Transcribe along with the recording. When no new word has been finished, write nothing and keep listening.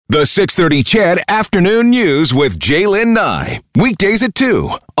The 6:30 Chad Afternoon News with Jaylen Nye. Weekdays at 2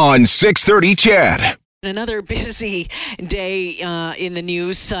 on 6:30 Chad. Another busy day in the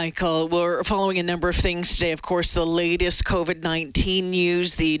news cycle. We're following a number of things today. Of course, the latest COVID-19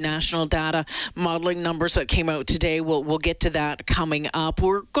 news, the national data modeling numbers that came out today. We'll get to that coming up.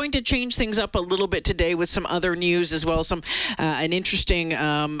 We're going to change things up a little bit today with some other news as well. An interesting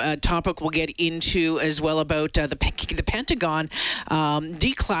topic we'll get into as well about the Pentagon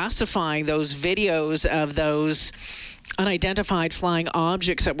declassifying those videos of those unidentified flying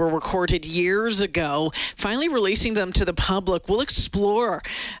objects that were recorded years ago, finally releasing them to the public. We'll explore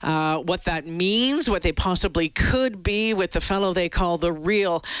what that means, what they possibly could be with the fellow they call the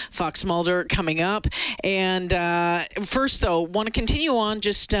real Fox Mulder coming up. And first, though, want to continue on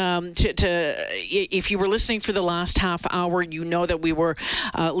just if you were listening for the last half hour, you know that we were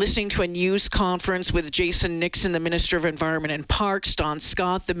listening to a news conference with Jason Nixon, the Minister of Environment and Parks, Don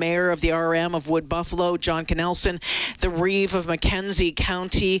Scott, the Mayor of the RM of Wood Buffalo, John Cannelson, the Reeve of Mackenzie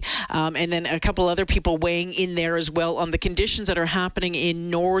County, and then a couple other people weighing in there as well on the conditions that are happening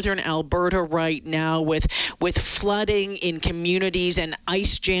in northern Alberta right now with flooding in communities and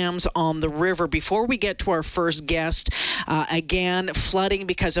ice jams on the river. Before we get to our first guest, again, flooding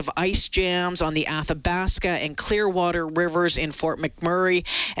because of ice jams on the Athabasca and Clearwater rivers in Fort McMurray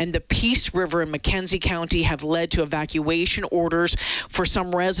and the Peace River in Mackenzie County have led to evacuation orders for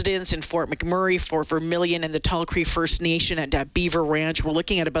some residents in Fort McMurray, Fort Vermilion, and the Tall Creek First Nation at Beaver Ranch. We're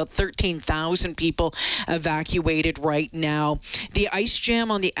looking at about 13,000 people evacuated right now. The ice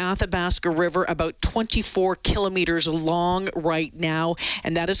jam on the Athabasca River, about 24 kilometers long right now,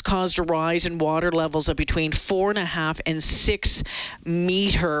 and that has caused a rise in water levels of between 4.5 and 6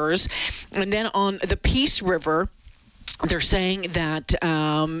 meters. And then on the Peace River, they're saying that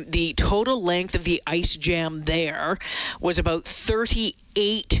the total length of the ice jam there was about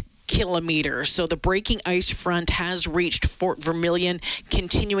 38 kilometers. So the breaking ice front has reached Fort Vermilion,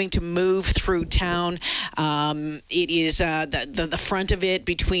 continuing to move through town. It is the front of it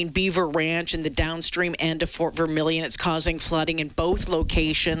between Beaver Ranch and the downstream end of Fort Vermilion. It's causing flooding in both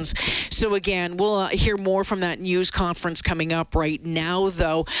locations. So again, we'll hear more from that news conference coming up right now,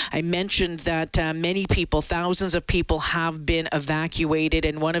 though. I mentioned that many people, thousands of people have been evacuated,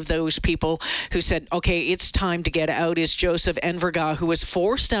 and one of those people who said, okay, it's time to get out is Joseph Enverga, who was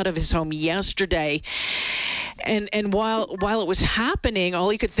forced out of his home yesterday, and while it was happening, all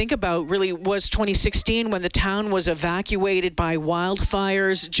he could think about really was 2016 when the town was evacuated by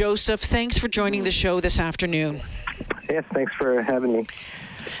wildfires. Joseph, thanks for joining the show this afternoon. Yes, thanks for having me.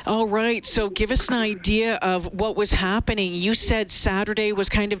 All right, so give us an idea of what was happening. You said Saturday was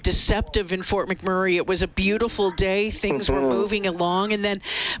kind of deceptive in Fort McMurray. It was a beautiful day, things were moving along, and then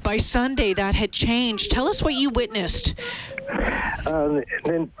by Sunday that had changed. Tell us what you witnessed.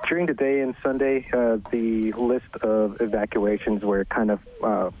 Then during the day and Sunday, the list of evacuations were kind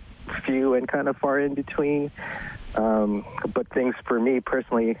of few and kind of far in between. But things for me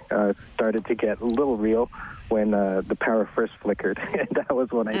personally started to get a little real when the power first flickered. And that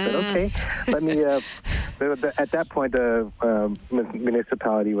was when I said, okay, let me, at that point, the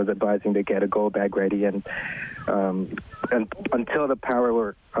municipality was advising to get a go bag ready. And until the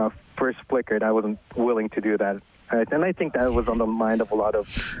power first flickered, I wasn't willing to do that. And I think that was on the mind of a lot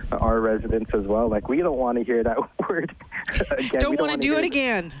of our residents as well. Like, we don't want to hear that word again. Don't want to do it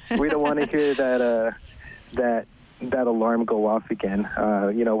again. We don't want to hear that alarm go off again.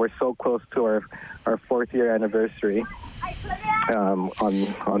 We're so close to our 4th year anniversary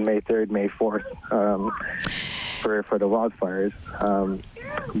on May 3rd, May 4th for the wildfires.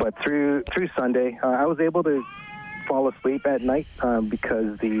 But through Sunday, I was able to fall asleep at night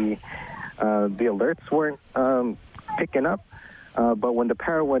because the alerts weren't picking up. But when the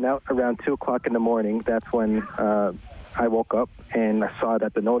power went out around 2 o'clock in the morning, that's when I woke up and I saw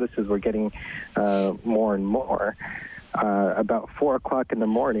that the notices were getting more and more. About 4 o'clock in the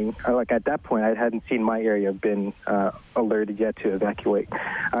morning, at that point, I hadn't seen my area been alerted yet to evacuate.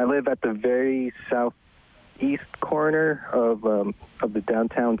 I live at the very southeast corner of the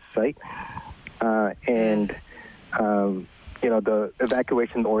downtown site, and the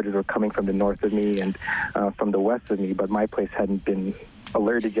evacuation orders were coming from the north of me and from the west of me, but my place hadn't been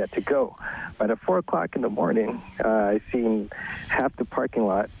alerted yet to go. But at 4 o'clock in the morning, I seen half the parking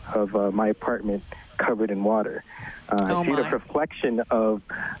lot of my apartment covered in water. I see the reflection of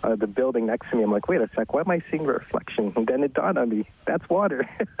the building next to me. I'm like, wait a sec, why am I seeing the reflection? And then it dawned on me, that's water.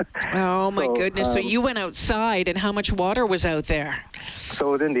 Oh, my goodness. So you went outside, and how much water was out there?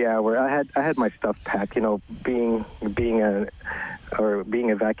 So within the hour, I had my stuff packed. Being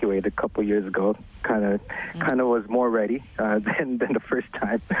evacuated a couple years ago, kind of was more ready than the first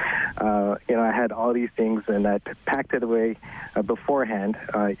time. all these things, and I packed it away beforehand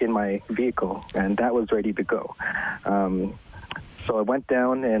in my vehicle, and that was ready to go. So I went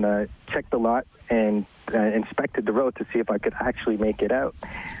down and checked the lot and inspected the road to see if I could actually make it out.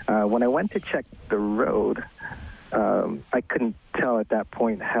 When I went to check the road, I couldn't tell at that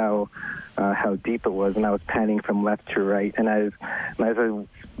point how deep it was, and I was panning from left to right. And as I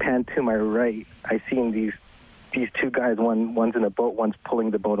panned to my right, I seen these two guys. One's in a boat, one's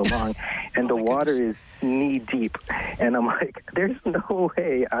pulling the boat along, and the water is knee deep. And I'm like, there's no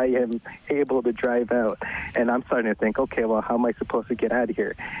way I am able to drive out. And I'm starting to think, okay, well, how am I supposed to get out of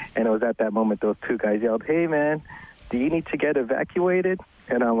here? And it was at that moment those two guys yelled, "Hey, man, do you need to get evacuated?"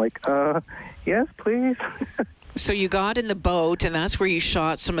 And I'm like, yes, please. So you got in the boat, and that's where you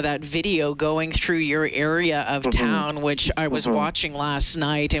shot some of that video going through your area of town, which I was watching last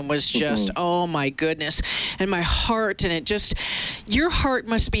night, and was just, oh my goodness. And my heart, and your heart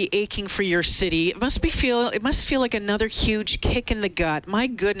must be aching for your city. It must feel like another huge kick in the gut. My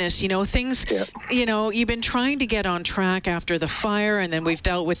goodness, things, you've been trying to get on track after the fire, and then we've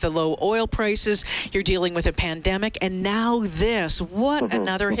dealt with the low oil prices. You're dealing with a pandemic, and now this. What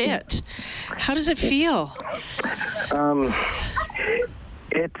another hit. How does it feel?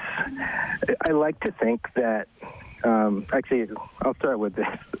 I like to think that, actually, I'll start with this.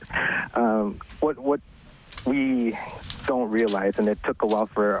 What we don't realize, and it took a while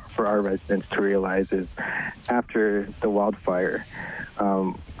for our residents to realize, is after the wildfire,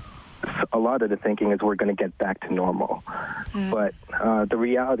 a lot of the thinking is we're going to get back to normal. But the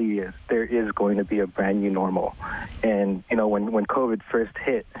reality is there is going to be a brand new normal. And, when COVID first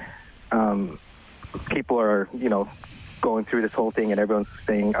hit, people are, going through this whole thing, and everyone's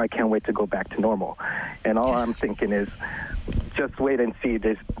saying, I can't wait to go back to normal. And all I'm thinking is, just wait and see.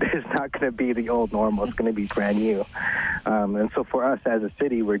 There's not going to be the old normal. It's going to be brand new. And so for us as a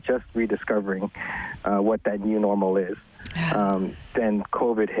city, we're just rediscovering what that new normal is. Then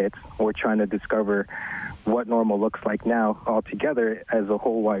COVID hits. We're trying to discover what normal looks like now altogether as a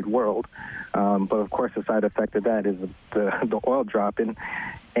whole wide world. But of course, the side effect of that is the oil dropping.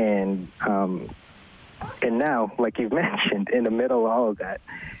 And now, like you've mentioned, in the middle of all of that,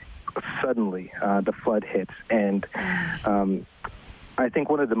 suddenly the flood hits. And I think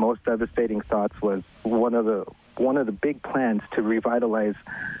one of the most devastating thoughts was one of the big plans to revitalize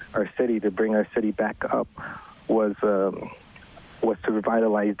our city, to bring our city back up, was to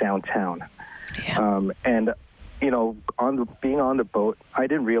revitalize downtown. Yeah. And being on the boat, I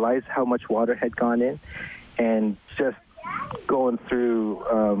didn't realize how much water had gone in, and just going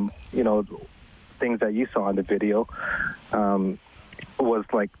through things that you saw in the video was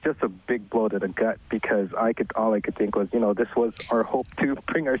like just a big blow to the gut, because all I could think was, this was our hope to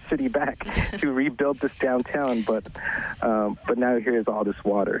bring our city back, to rebuild this downtown, but now here's all this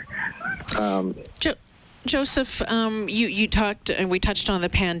water. Joseph, you talked, and we touched on the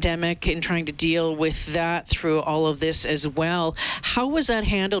pandemic and trying to deal with that through all of this as well. How was that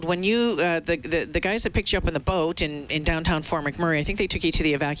handled when you, the guys that picked you up in the boat in downtown Fort McMurray, I think they took you to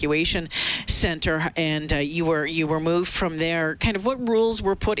the evacuation center, and you were moved from there. Kind of what rules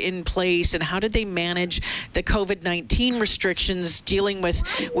were put in place, and how did they manage the COVID-19 restrictions dealing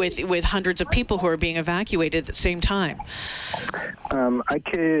with hundreds of people who are being evacuated at the same time? I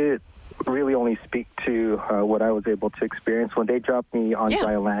could really only speak to what I was able to experience. When they dropped me on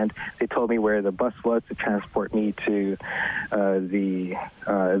dry land, they told me where the bus was to transport me to the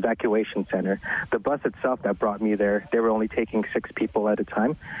evacuation center. The bus itself that brought me there, they were only taking 6 people at a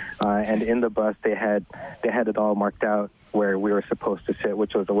time, and in the bus they had it all marked out where we were supposed to sit,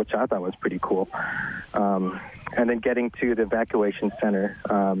 which I thought was pretty cool. And then getting to the evacuation center,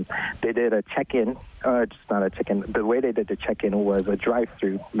 they did a check-in. Just not a check-in. The way they did the check-in was a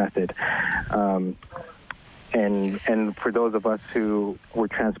drive-through method. And for those of us who were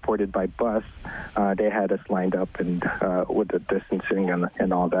transported by bus, they had us lined up and with the distancing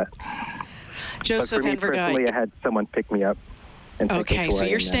and all that. Joseph, but for me personally, I had someone pick me up. Okay, so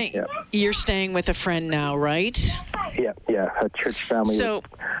you're staying with a friend now, right? Yeah, a church family. So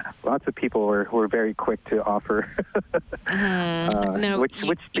lots of people were very quick to offer,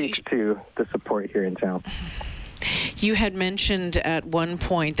 which speaks to the support here in town. You had mentioned at one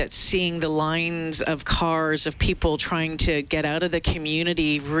point that seeing the lines of cars of people trying to get out of the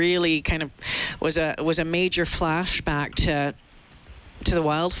community really kind of was a major flashback to the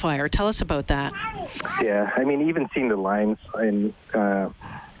wildfire. Tell us about that. Yeah, I mean, even seeing the lines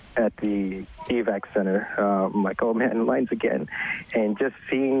at the evac center, I'm like, oh man, lines again. And just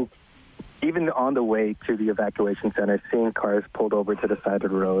seeing, even on the way to the evacuation center, seeing cars pulled over to the side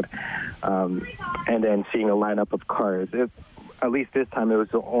of the road, and then seeing a lineup of cars. at least this time, it was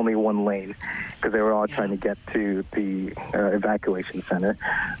only one lane because they were all trying to get to the evacuation center.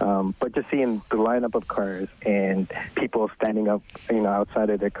 But just seeing the lineup of cars and people standing up, outside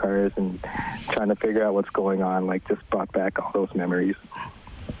of their cars and trying to figure out what's going on, just brought back all those memories.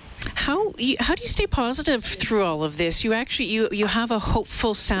 How do you stay positive through all of this? You actually you have a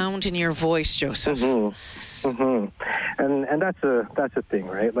hopeful sound in your voice, Joseph. Mm-hmm. Mm-hmm. And that's a thing,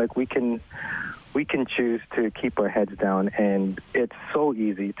 right? We can choose to keep our heads down, and it's so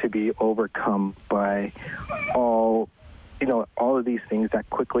easy to be overcome by all of these things that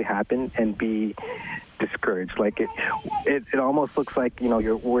quickly happen and be discouraged. It almost looks like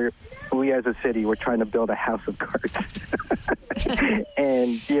we as a city, we're trying to build a house of cards.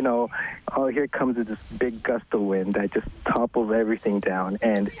 And here comes this big gust of wind that just topples everything down,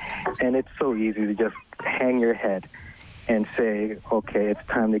 and it's so easy to just hang your head and say, okay, it's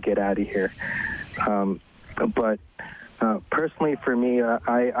time to get out of here. But personally, for me,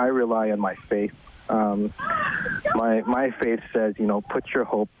 I rely on my faith. My faith says, put your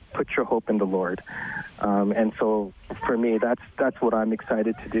hope in the Lord. And so for me, that's what I'm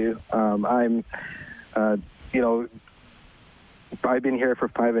excited to do. I've been here for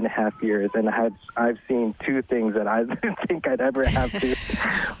 5.5 years, and I've seen two things that I didn't think I'd ever have to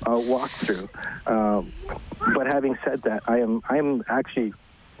walk through. But having said that, I'm actually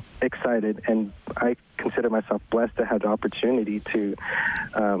excited, and I consider myself blessed to have the opportunity to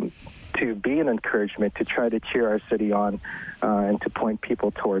be an encouragement, to try to cheer our city on, and to point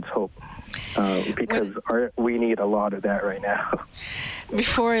people towards hope, because we need a lot of that right now.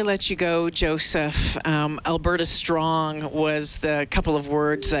 Before I let you go, Joseph, Alberta Strong was the couple of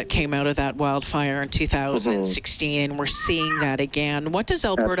words that came out of that wildfire in 2016, and we're seeing that again. What does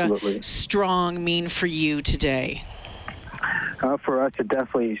Alberta Absolutely. Strong mean for you today? For us, it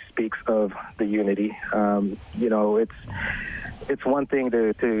definitely speaks of the unity. It's one thing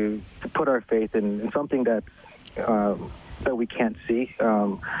to put our faith in something that we can't see,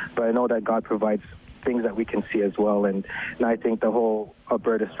 but I know that God provides things that we can see as well, and I think the whole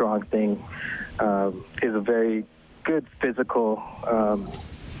Alberta Strong thing is a very good physical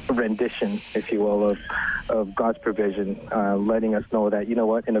rendition, if you will, of God's provision, letting us know that,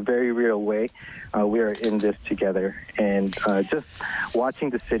 in a very real way, we are in this together. And just watching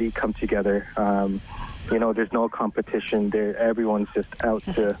the city come together, there's no competition there. Everyone's just out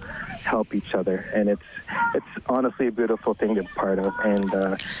to help each other. And it's honestly a beautiful thing to be part of.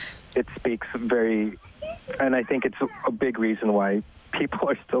 And it speaks and I think it's a big reason why people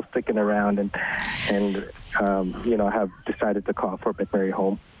are still sticking around and have decided to call Fort McMurray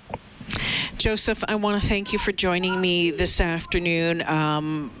home. Joseph, I want to thank you for joining me this afternoon.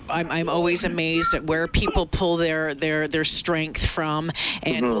 I'm always amazed at where people pull their strength from,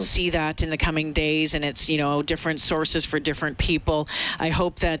 and we'll see that in the coming days, and it's, different sources for different people. I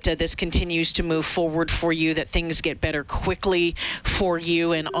hope that this continues to move forward for you, that things get better quickly for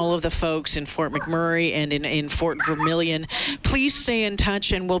you and all of the folks in Fort McMurray and in Fort Vermilion. Please stay in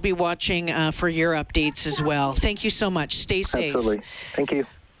touch, and we'll be watching for your updates as well. Thank you so much. Stay safe. Absolutely. Thank you.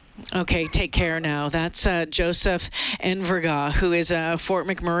 Okay, take care now. That's Joseph Enverga, who is a Fort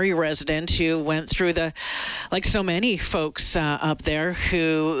McMurray resident who went through like so many folks up there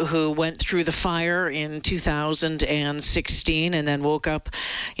who went through the fire in 2016 and then woke up,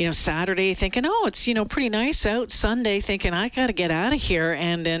 Saturday thinking, oh, it's, pretty nice out. Sunday thinking, I got to get out of here.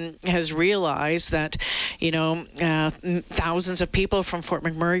 And then has realized that, thousands of people from Fort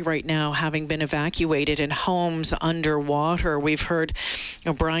McMurray right now having been evacuated in homes underwater. We've heard,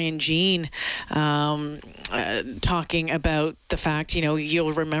 Brian Jean talking about the fact,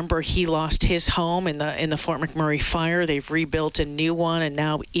 you'll remember he lost his home in the Fort McMurray fire. They've rebuilt a new one, and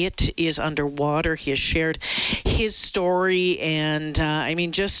now it is underwater. He has shared his story, and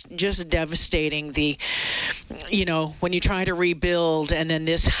just devastating. When you try to rebuild and then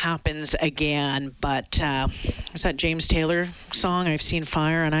this happens again. But is that James Taylor song? I've seen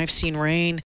fire and I've seen rain.